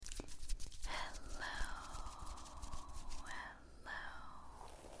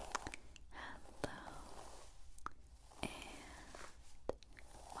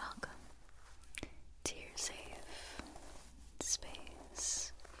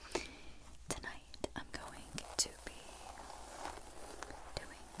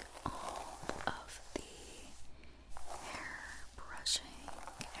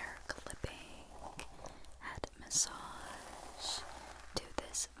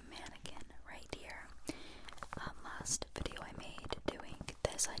last video I made doing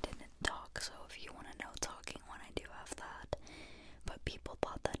this, I didn't talk, so if you want to know talking one, I do have that. But people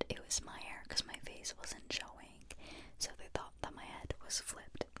thought that it was my hair because my face wasn't showing, so they thought that my head was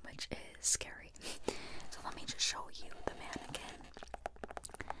flipped, which is scary. So let me just show you the mannequin.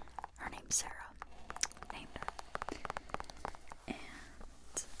 Her name's Sarah. Named her.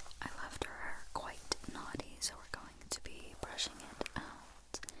 And I left her hair quite naughty, so we're going to be brushing it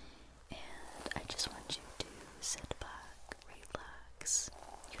out. And I just want you to sit back, relax.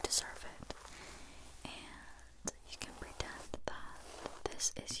 You deserve it. And you can pretend that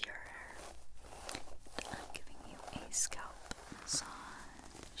this is your hair. I'm giving you a scalp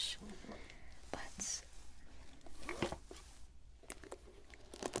massage. Let's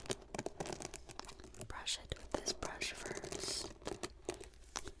brush it with this brush first.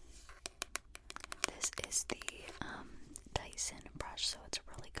 This is the Dyson brush, so it's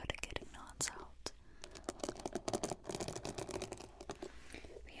really good at getting knots out.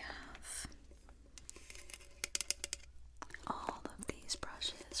 We have all of these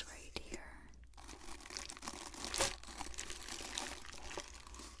brushes right here.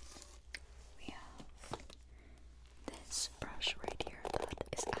 We have this brush right here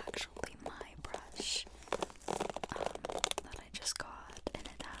that is actually my brush that I just got, and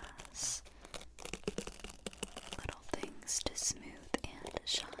it has little things to smooth and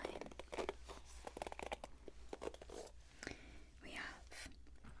shine. We have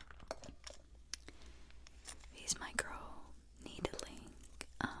these micro needling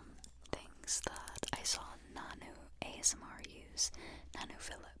things that I saw Nanu ASMR use. Nanu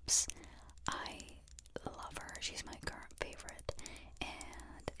Phillips. I love her. She's my current favorite,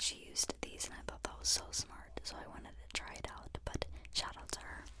 and she used these, and I thought that was so smart, so I wanted to try it out. But shout out to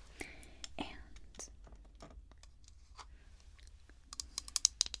her. And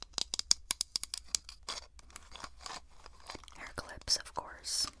hair clips, of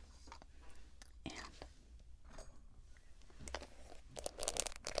course. And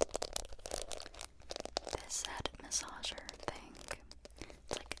this head massager thing.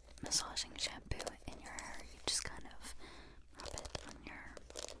 It's like massaging shampoo in your hair. You just kind of rub it on your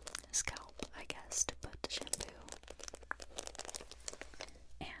scalp, I guess, to put the shampoo.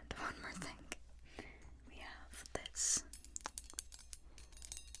 And one more thing. We have this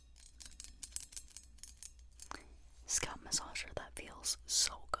scalp massager that feels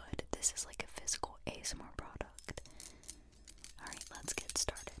so good. This is like a physical ASMR product. Alright, let's get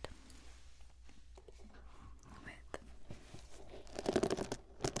started with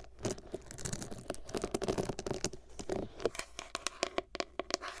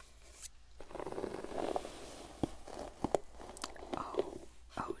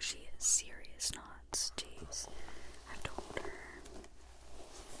oh, she is serious knots. Jeez, I've told her.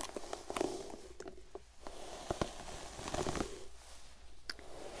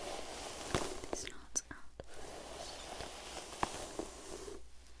 These knots out.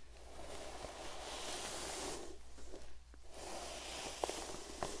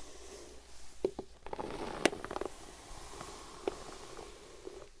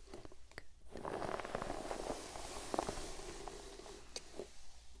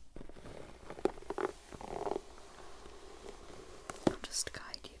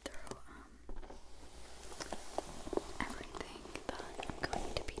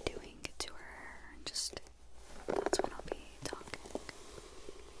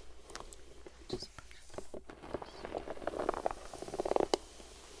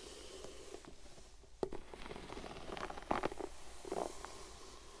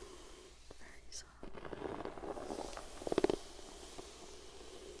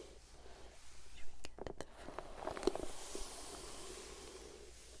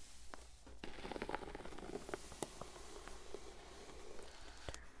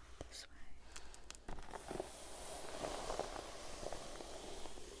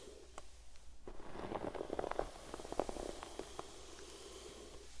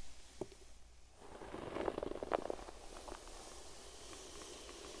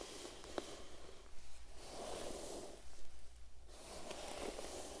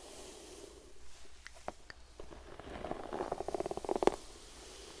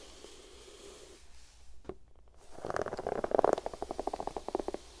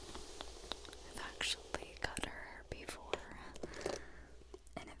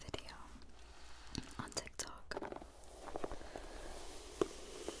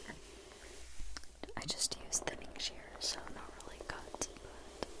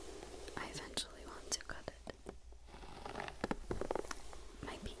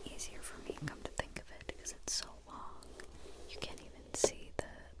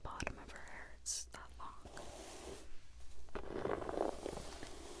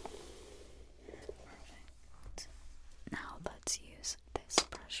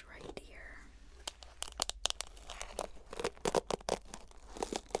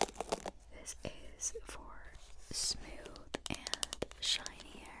 is for smooth and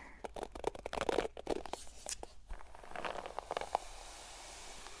shiny hair.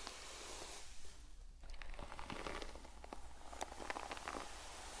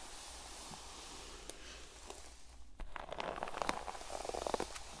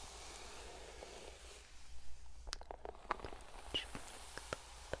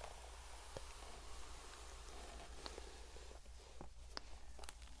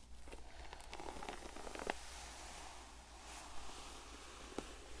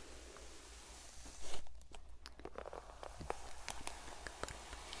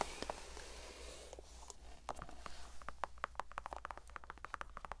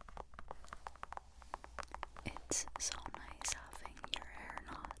 It's so nice having your hair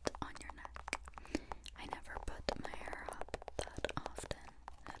not on your neck. I never put my hair up that often.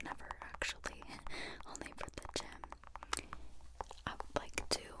 Never actually, only for the gym. I would like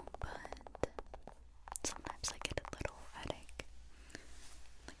to, but sometimes I get a little headache,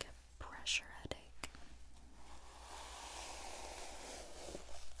 like a pressure headache.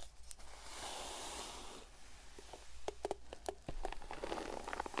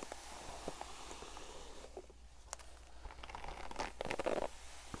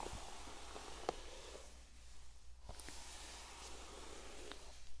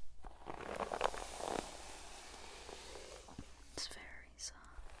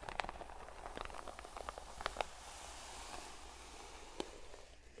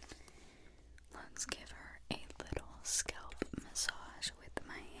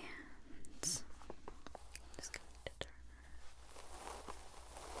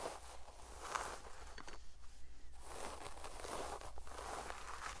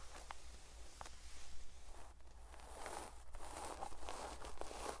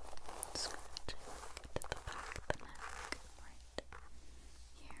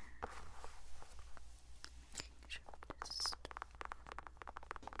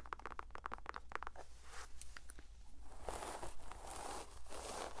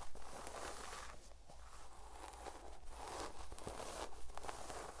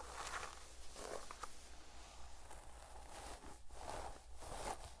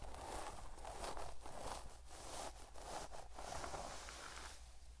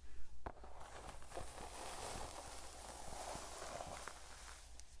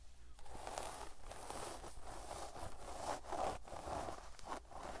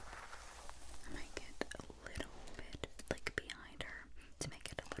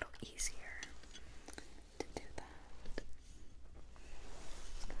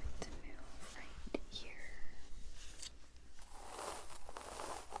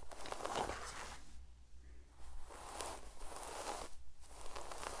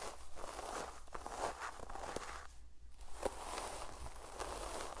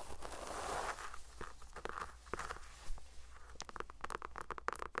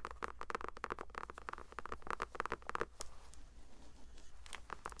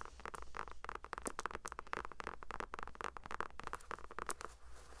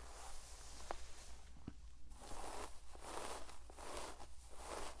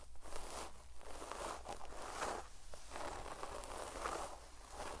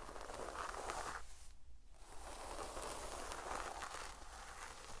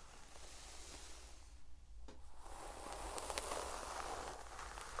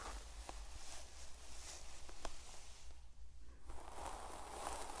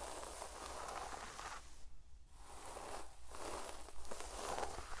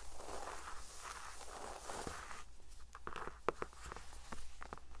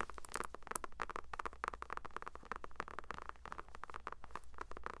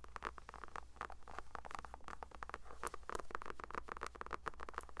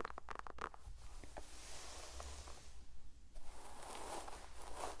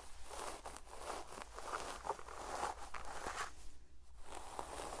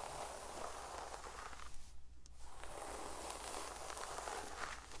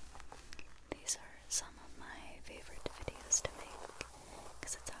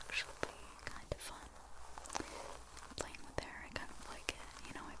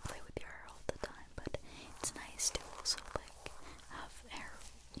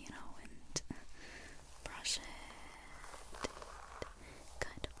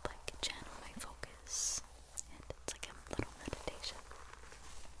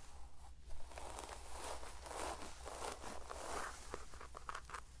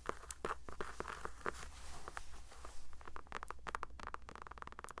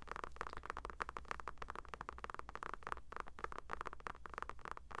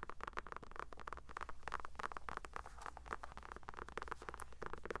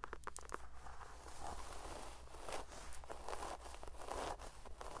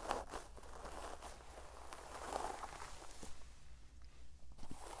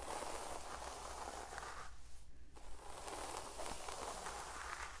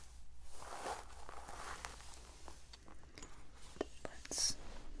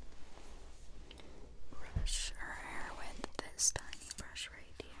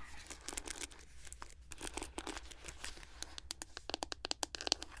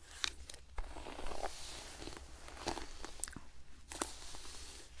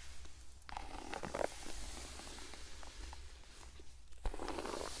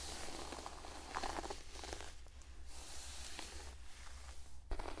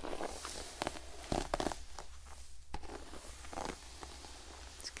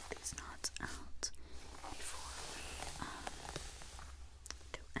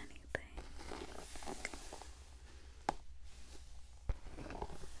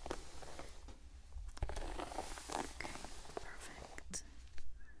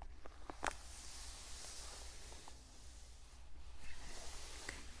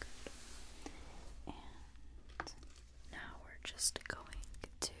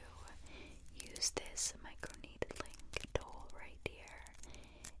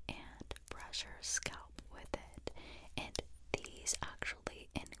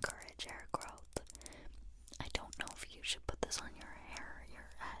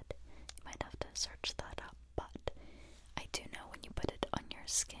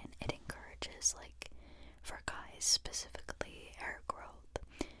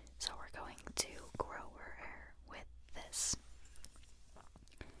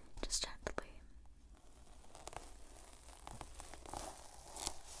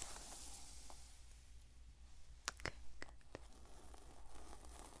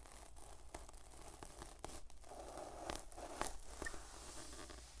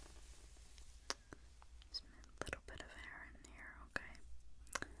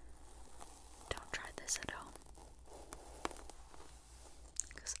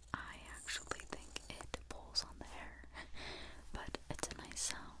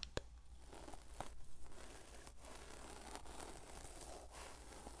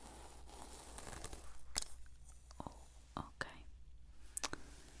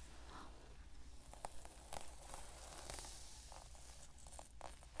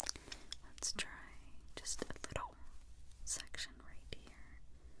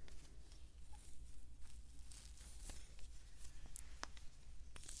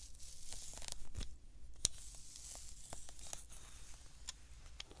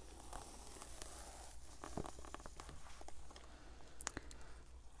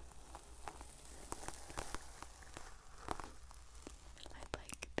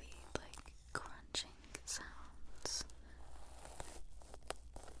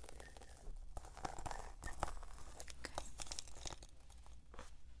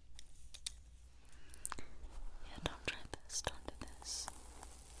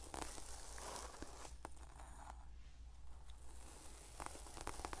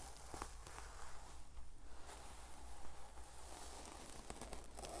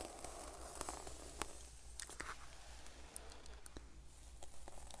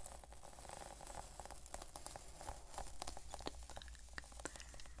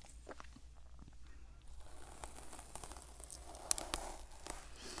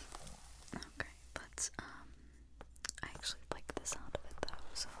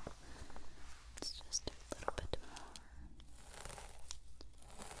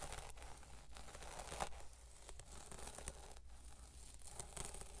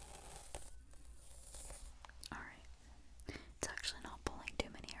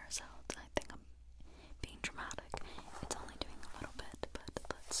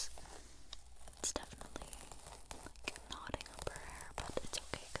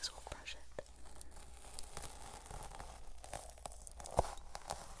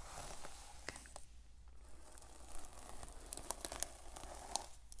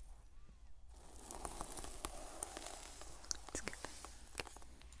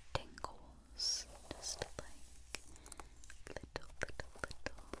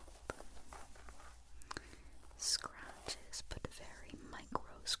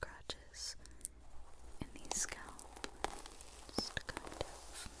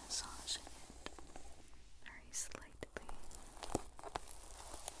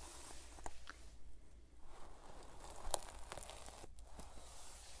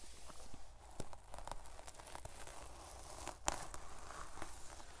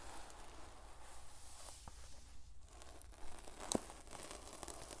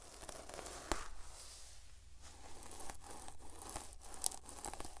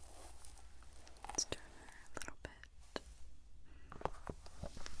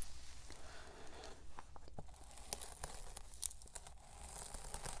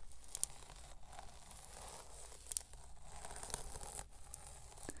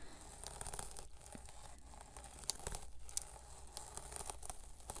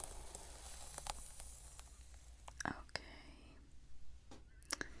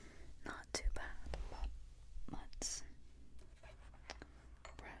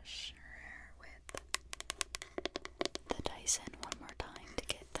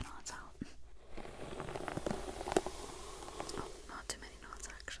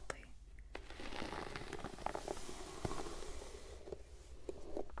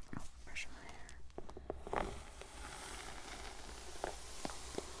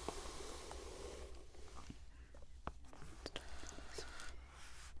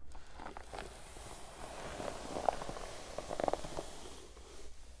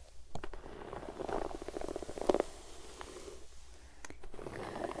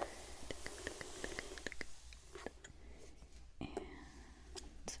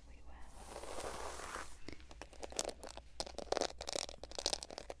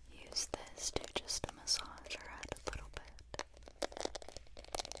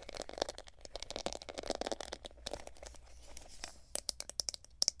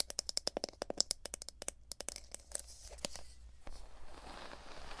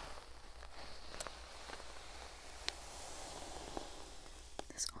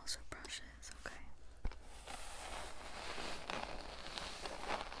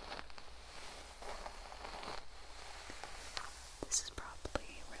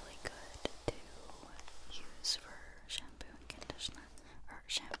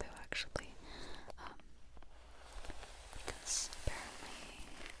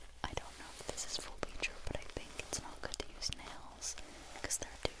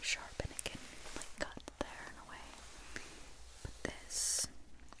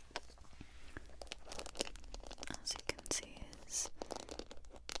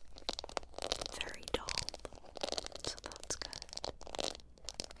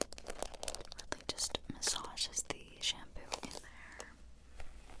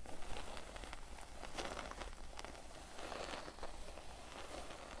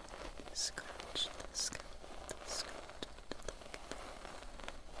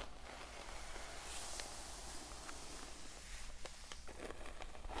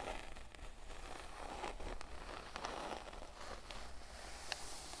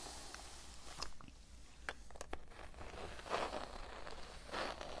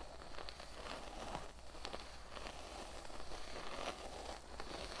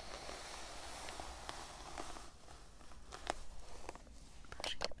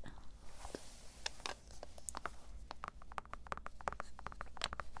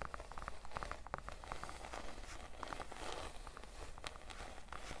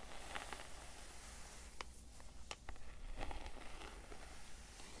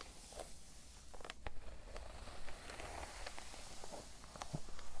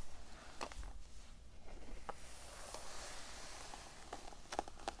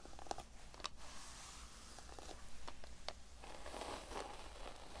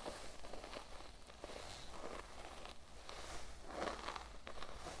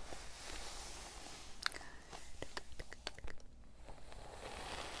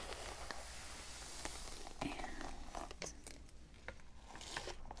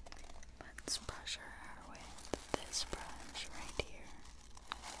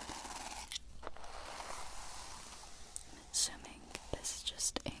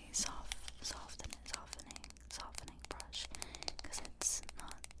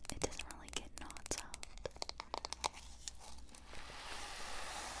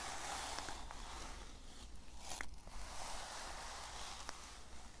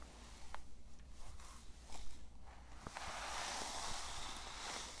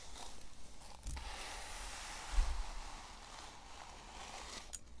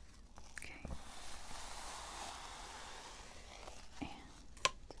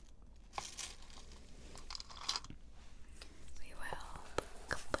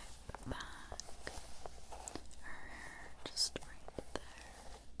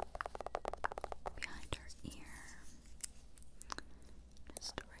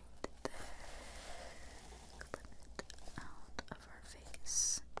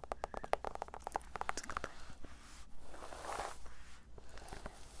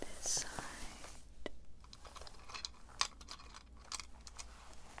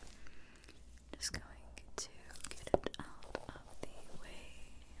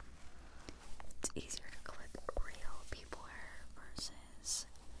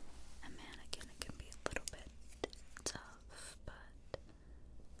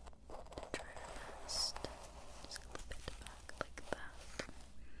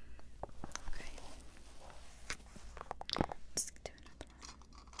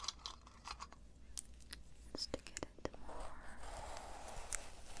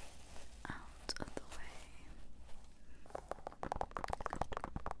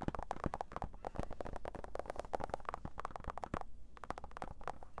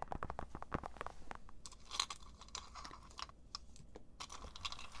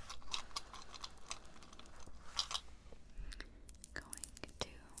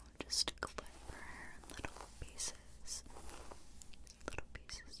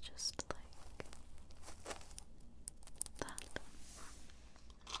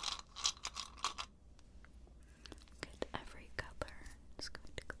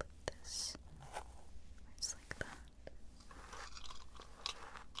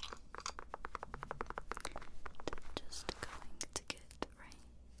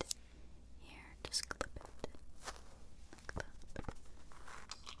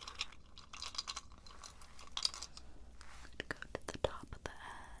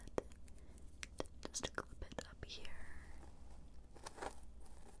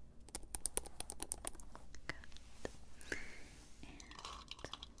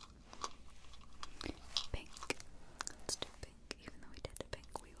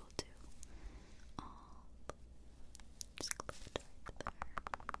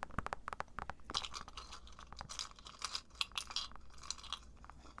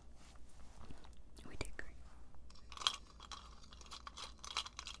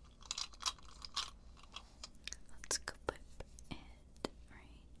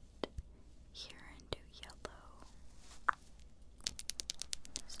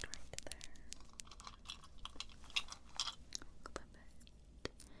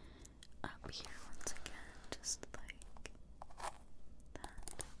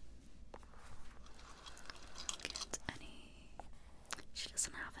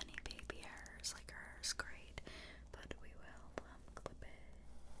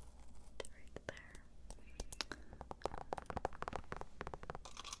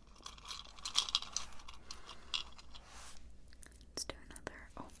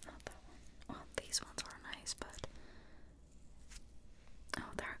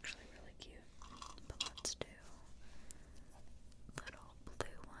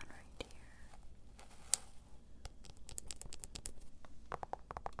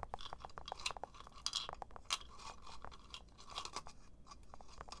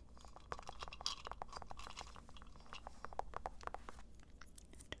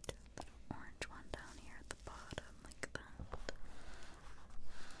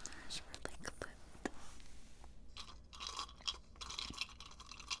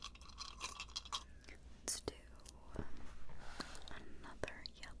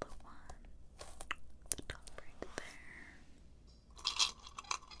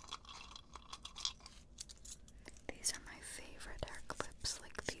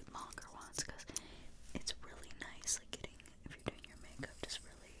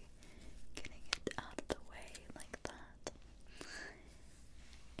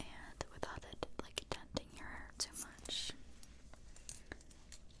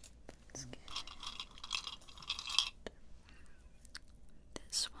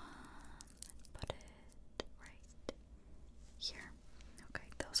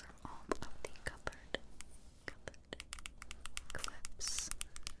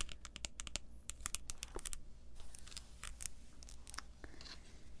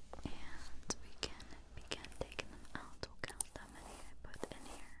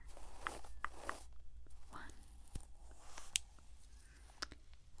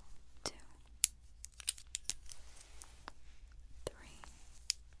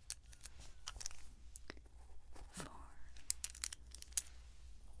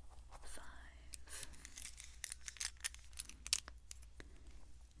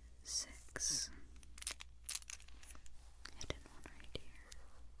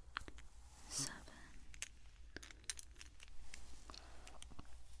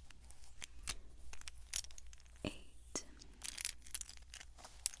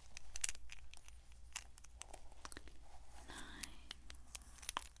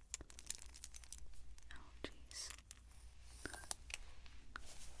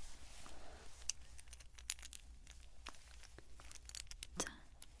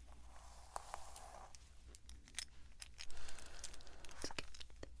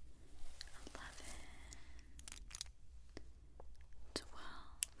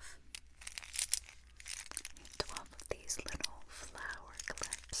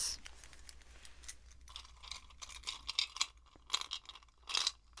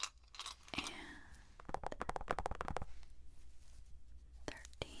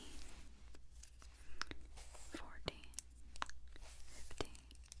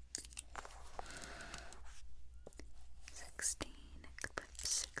 16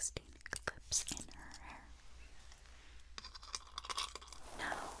 clips in her hair.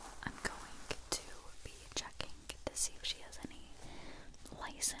 Now I'm going to be checking to see if she has any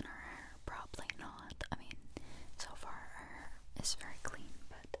lice in her hair. Probably not. I mean, so far her hair is very clean,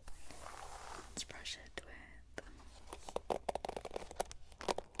 but let's brush it with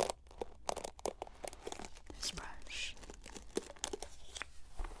this brush.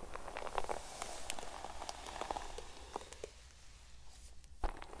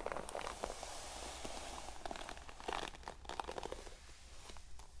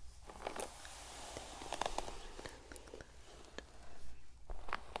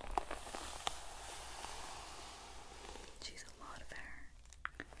 She's a lot of hair.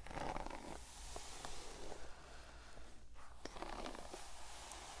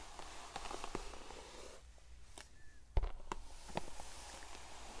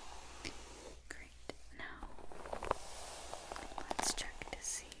 Great. Now let's check to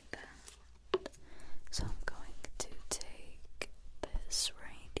see that. So I'm going to take this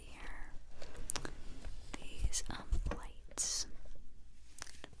right here. These lights.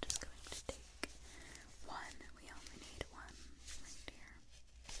 I'm just going to take one. We only need one right here.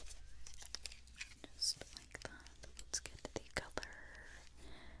 Just like that. Let's get the color.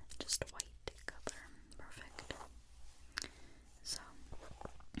 Just white color. Perfect. So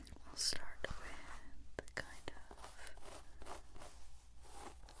we'll start with kind of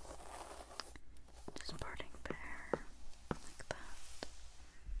just parting the hair like that.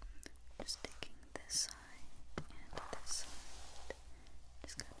 Just taking this side and this side.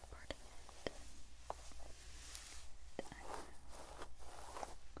 Just kind of parting it. And I will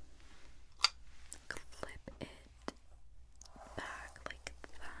clip it back like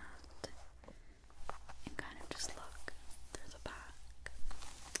that. And kind of just look through the back.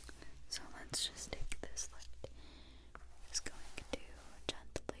 So let's just take this light. Just going to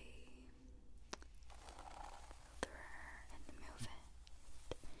gently through her hair and move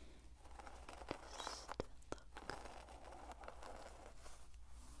it. Just look.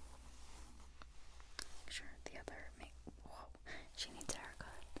 Make sure the other whoa, she needs a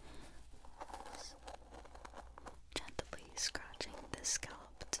haircut. Just gently scratching the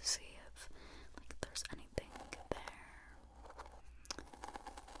scalp to see if there's anything there.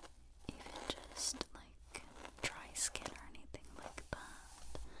 Even just dry skin or anything like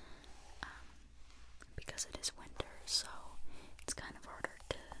that. Because it is winter, so it's kind of harder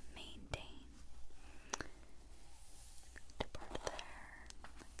to maintain. To part there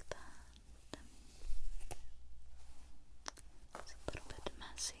like that. It's a little bit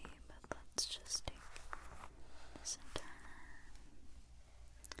messy, but let's just take this and turn her.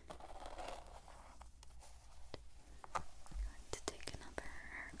 I'm going to take another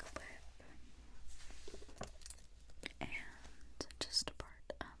hair clip and just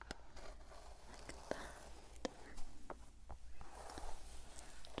part up like that.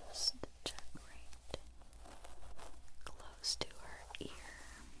 Just check right close to her ear.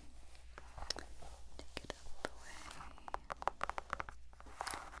 Take it up the way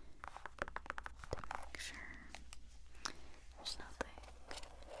to make sure there's nothing. I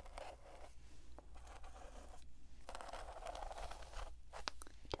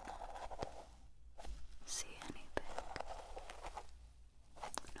do not see anything.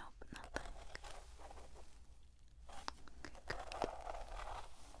 Nope, nothing. Okay, good.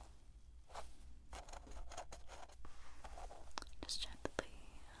 Just gently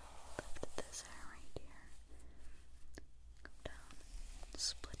lift this hair right here. Go down,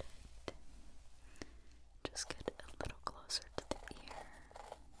 split it. Just get a little closer to the ear.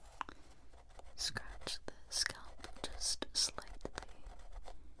 Scratch the scalp just slightly.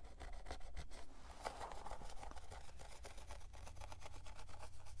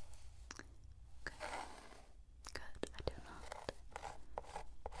 Okay, good. I do not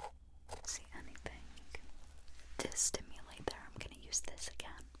see anything. To stimulate there, I'm going to use this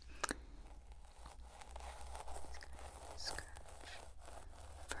again. Just gonna scratch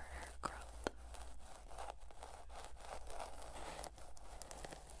for hair growth.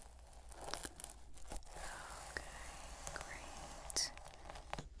 Okay, great.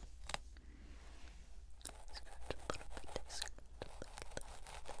 Scratch a little bit, scratch like that.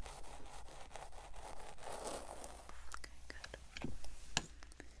 Okay, good.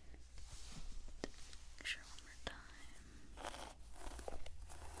 Make sure one more time.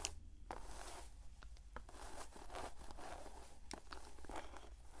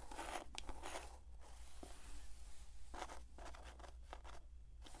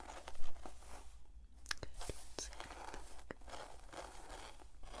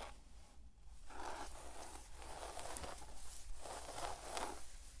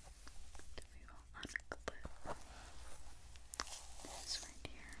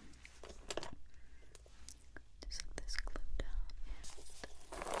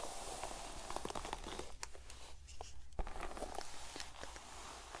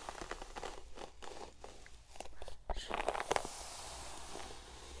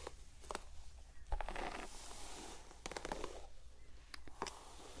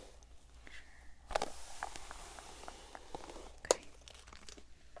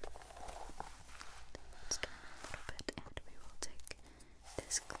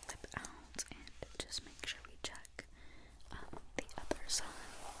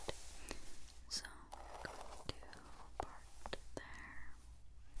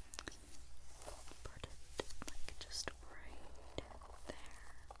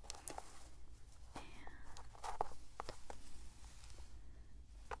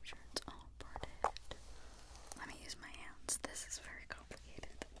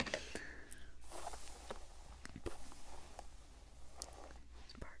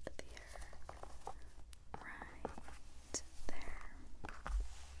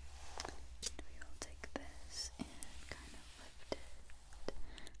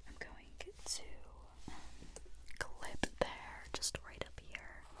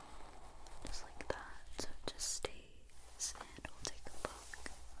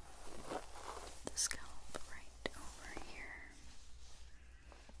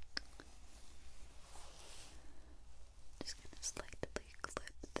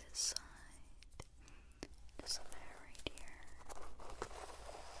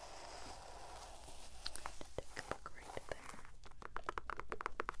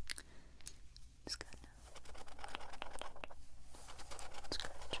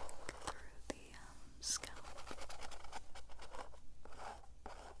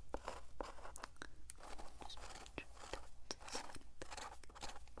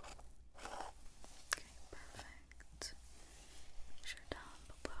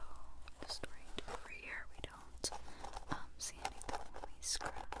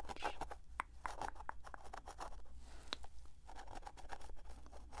 scratch. Nothing.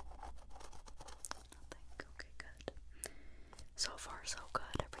 Okay, good. So far, so good.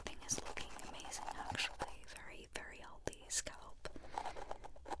 Everything is looking amazing, actually. Very, very healthy scalp.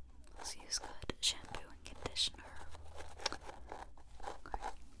 Let's use good shampoo and conditioner.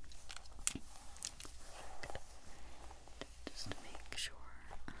 Okay. Just to make sure.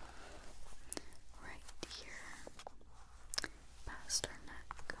 Right here. Past her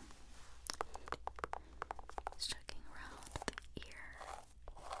neck. Just checking around the ear.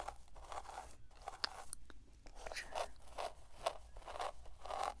 Sure.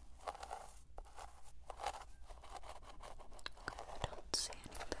 Okay, I don't see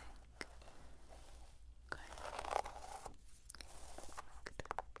anything. Okay. Good.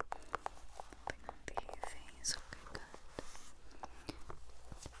 Nothing on the face. Okay, good.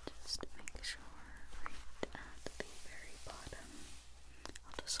 Just make sure right at the very bottom.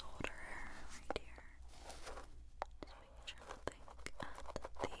 I'll just hold her hair right here. Just making sure nothing at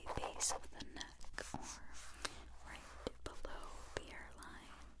the base of the neck or right below the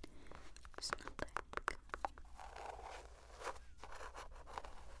hairline. There's nothing.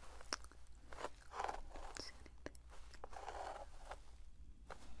 Don't see anything.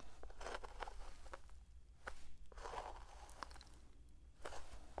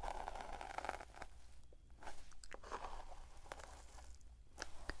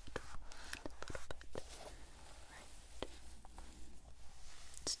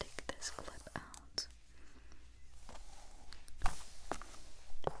 Let's take this clip out.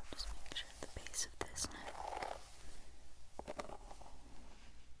 Just make sure the base of this neck.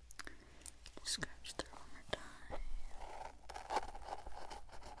 Just scratch through one more time.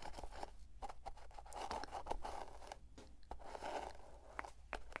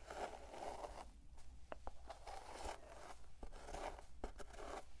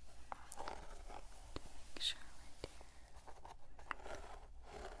 Make sure right here.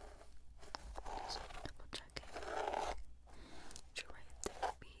 Just double checking. Right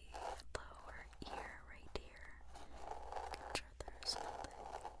there be lower ear right here. Make sure there's nothing.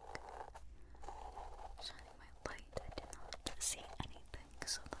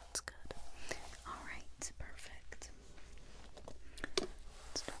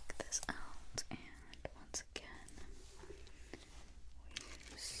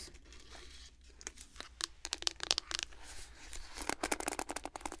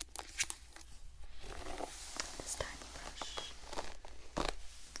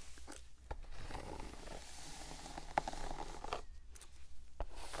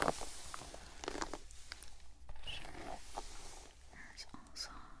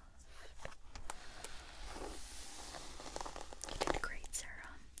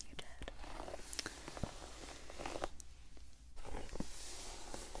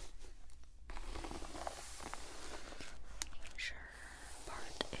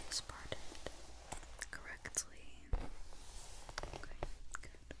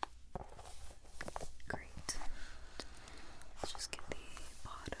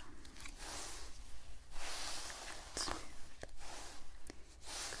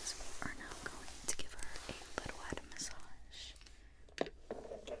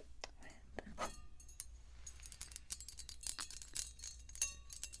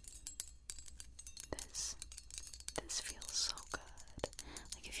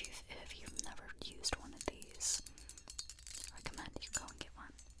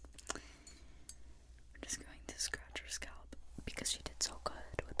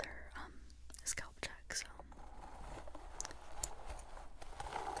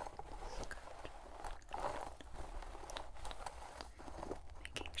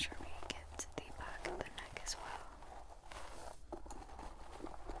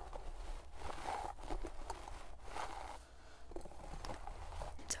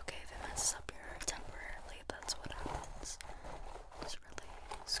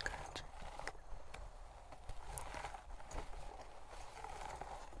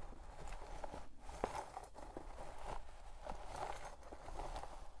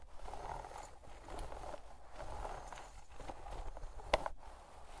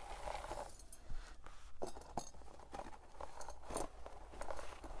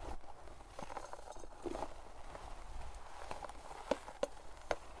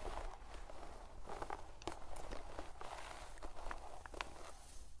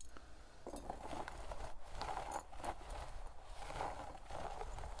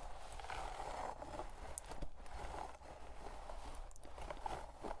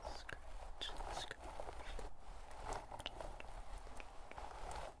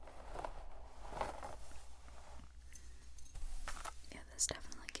 this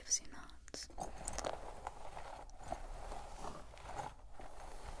definitely gives you knots.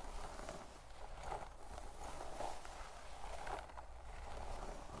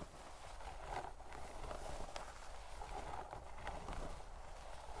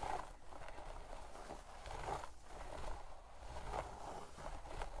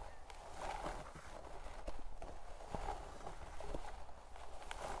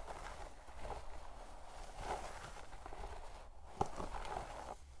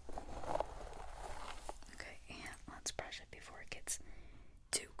 Okay, and let's brush it before it gets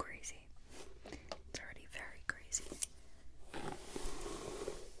too crazy. It's already very crazy.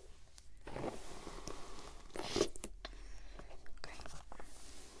 Okay.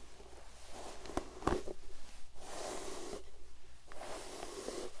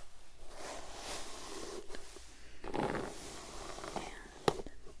 And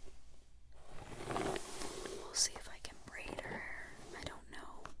we'll see if I can braid her hair. I don't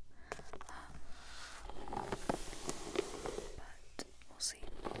know. But we'll see.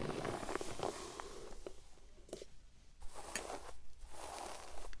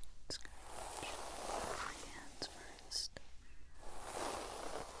 Let's go my hands first.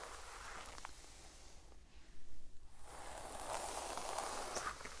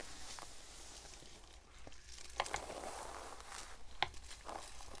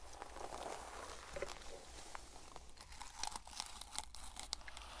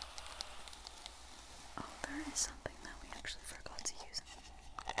 Oh, there is something that we actually forgot to use.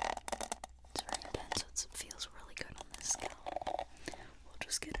 It's very intense, so it feels really good on the scalp. We'll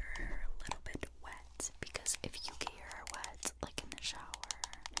just get her hair a little bit wet, because if you get your hair wet, like in the shower,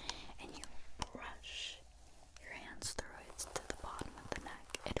 and you brush your hands through it to the bottom of the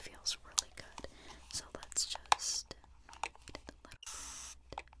neck, it feels really good. So let's just take a little bit.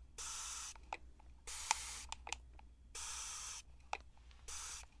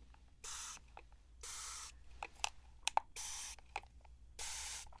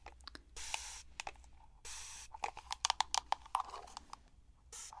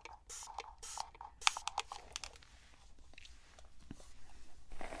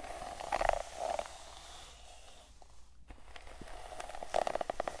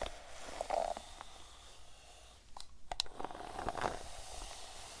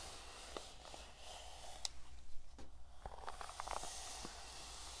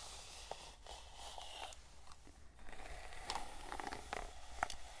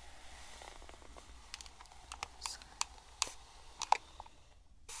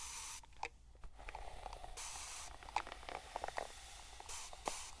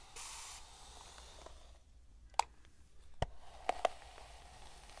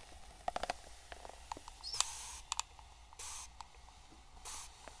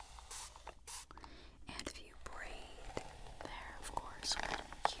 And if you braid the hair, of course, when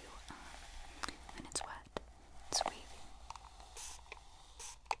it's wet, it's wavy.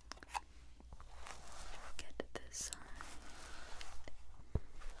 Get this side,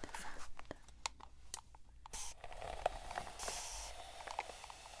 the front.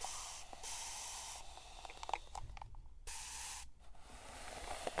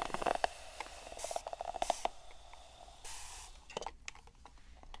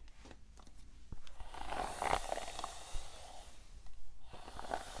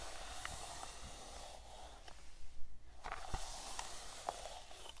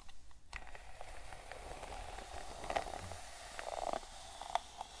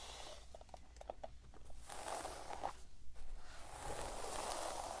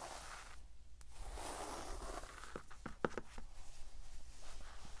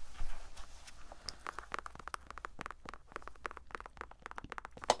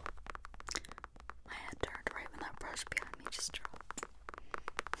 My head turned right when that brush behind me just dropped.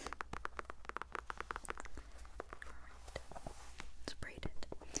 Alright, let's braid it.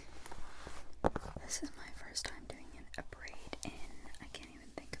 This is my first time doing a braid in, I can't even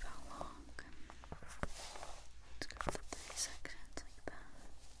think of how long. Let's go for 3 sections like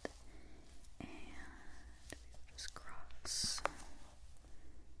that. And we will just cross,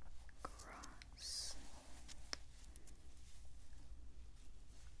 cross,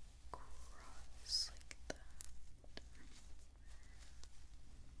 cross like that.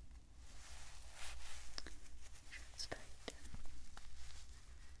 Sure it's tight.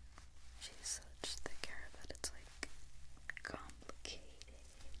 She's such thick hair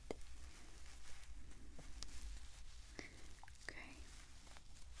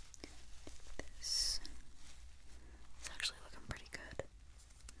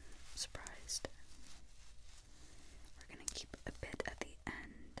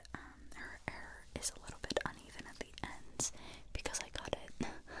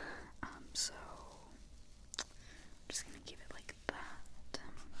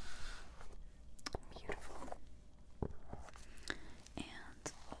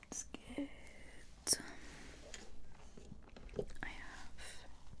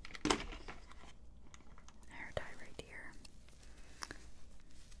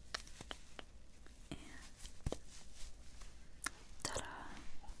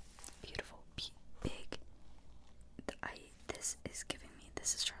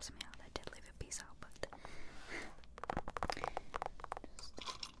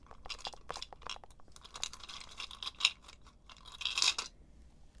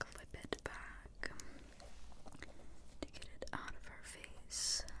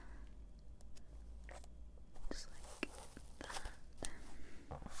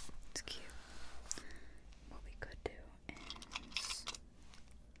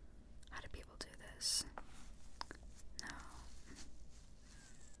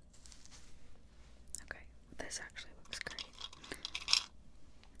is actually